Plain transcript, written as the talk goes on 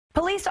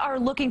Police are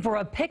looking for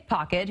a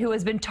pickpocket who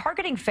has been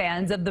targeting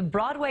fans of the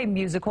Broadway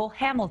musical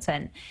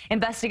Hamilton.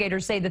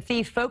 Investigators say the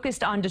thief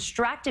focused on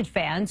distracted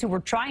fans who were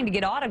trying to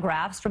get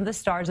autographs from the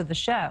stars of the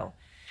show.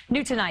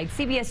 New tonight,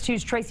 CBS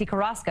 2's Tracee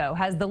Carrasco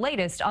has the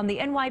latest on the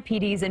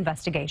NYPD's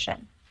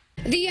investigation.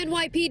 The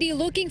NYPD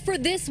looking for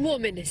this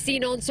woman,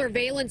 seen on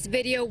surveillance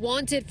video,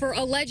 wanted for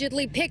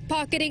allegedly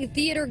pickpocketing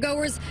theater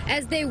goers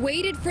as they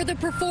waited for the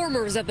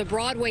performers of the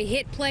Broadway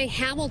hit play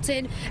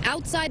Hamilton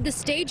outside the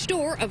stage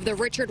door of the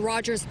Richard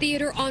Rogers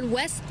Theater on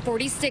West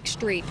 46th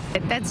Street.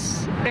 That's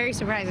very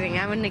surprising.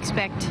 I wouldn't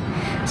expect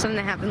something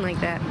to happen like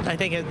that. I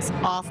think it's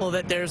awful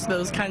that there's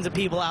those kinds of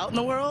people out in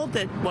the world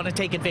that want to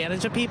take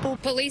advantage of people.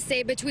 Police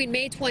say between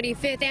May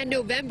 25th and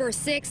November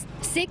 6th,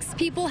 6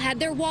 people had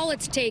their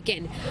wallets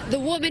taken. The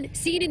woman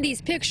seen in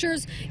these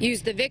pictures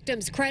used the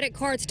victim's credit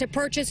cards to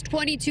purchase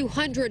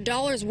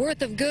 $2,200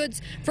 worth of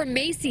goods from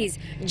Macy's,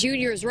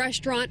 Junior's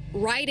Restaurant,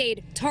 Rite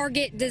Aid,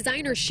 Target,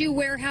 Designer Shoe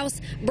Warehouse,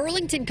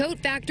 Burlington Coat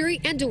Factory,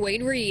 and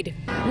Duane Reade.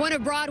 One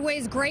of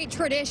Broadway's great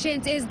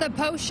traditions is the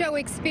post-show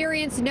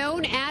experience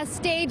known as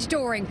stage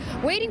dooring,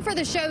 waiting for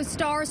the show's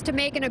stars to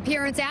make an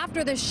appearance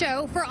after the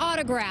show for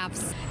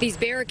autographs. These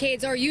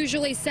barricades are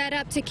usually set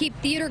up to keep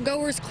theater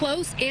goers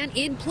close and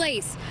in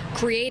place,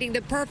 creating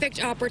the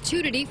perfect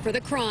opportunity for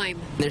the crime.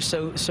 There's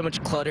so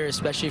much clutter,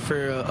 especially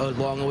for a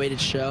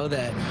long-awaited show,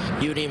 that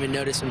you wouldn't even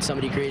notice when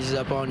somebody grazes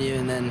up on you.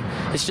 And then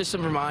it's just a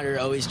reminder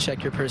to always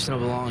check your personal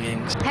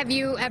belongings. Have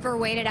you ever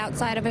waited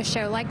outside of a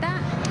show like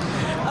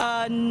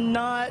that?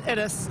 Not at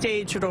a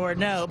stage door,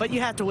 no, but you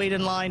have to wait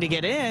in line to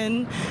get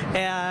in,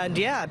 and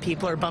yeah,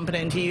 people are bumping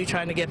into you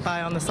trying to get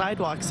by on the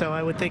sidewalk, so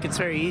I would think it's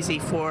very easy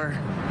for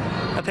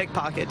a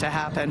pickpocket to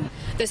happen.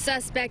 The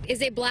suspect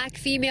is a black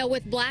female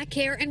with black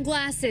hair and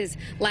glasses,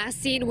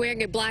 last seen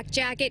wearing a black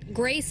jacket,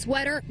 gray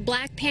sweater,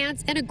 black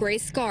pants, and a gray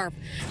scarf.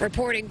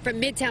 Reporting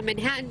from Midtown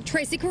Manhattan,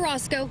 Tracee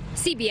Carrasco,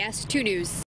 CBS 2 News.